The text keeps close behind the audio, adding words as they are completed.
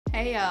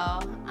Hey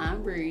y'all,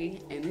 I'm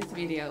Bree, and this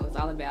video is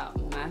all about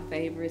my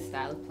favorite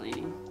style of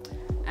planning.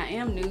 I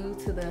am new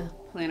to the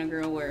planner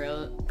girl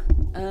world.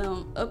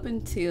 Up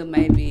until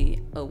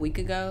maybe a week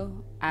ago,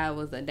 I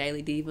was a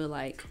daily diva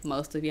like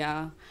most of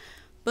y'all.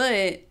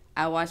 But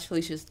I watched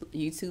Felicia's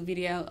YouTube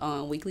video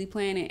on weekly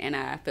planning and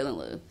I fell in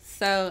love.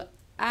 So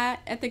I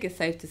think it's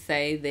safe to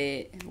say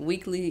that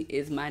weekly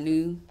is my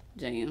new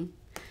jam.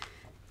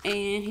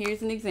 And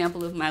here's an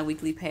example of my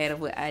weekly pad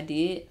of what I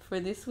did for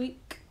this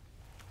week.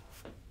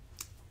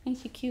 Ain't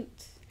she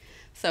cute?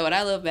 So what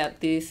I love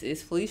about this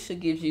is Felicia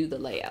gives you the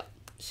layout.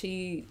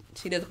 She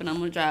does a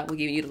phenomenal job with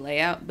giving you the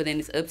layout, but then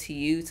it's up to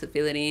you to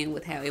fill it in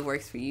with how it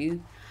works for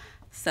you.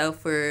 So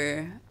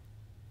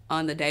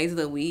on the days of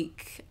the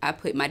week, I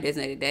put my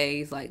designated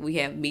days, like we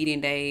have meeting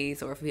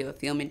days, or if we have a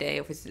filming day,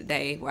 or if it's a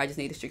day where I just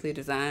need to strictly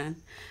design,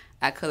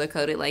 I color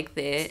code it like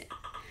that.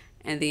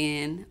 And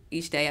then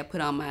each day I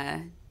put on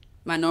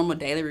my normal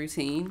daily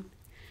routine.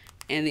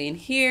 And then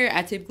here,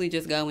 I typically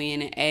just go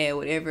in and add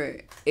whatever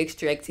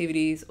extra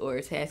activities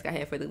or tasks I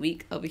have for the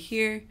week over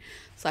here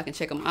so I can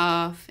check them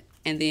off.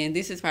 And then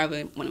this is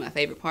probably one of my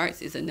favorite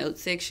parts is the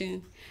notes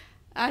section.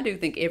 I do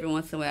think every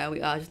once in a while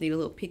we all just need a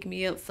little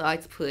pick-me-up. So I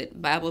like to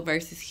put Bible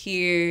verses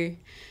here.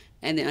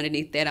 And then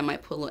underneath that, I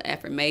might put a little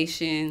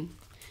affirmation.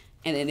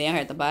 And then down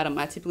here at the bottom,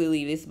 I typically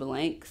leave this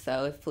blank.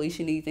 So if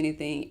Felicia needs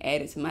anything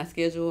added to my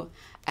schedule,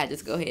 I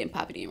just go ahead and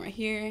pop it in right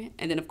here.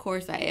 And then, of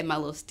course, I add my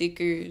little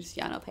stickers.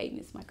 Y'all know Peyton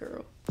is my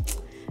girl.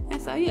 And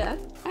so, yeah,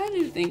 I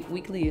do think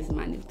weekly is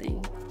my new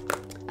thing.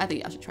 I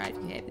think y'all should try it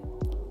if you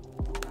haven't.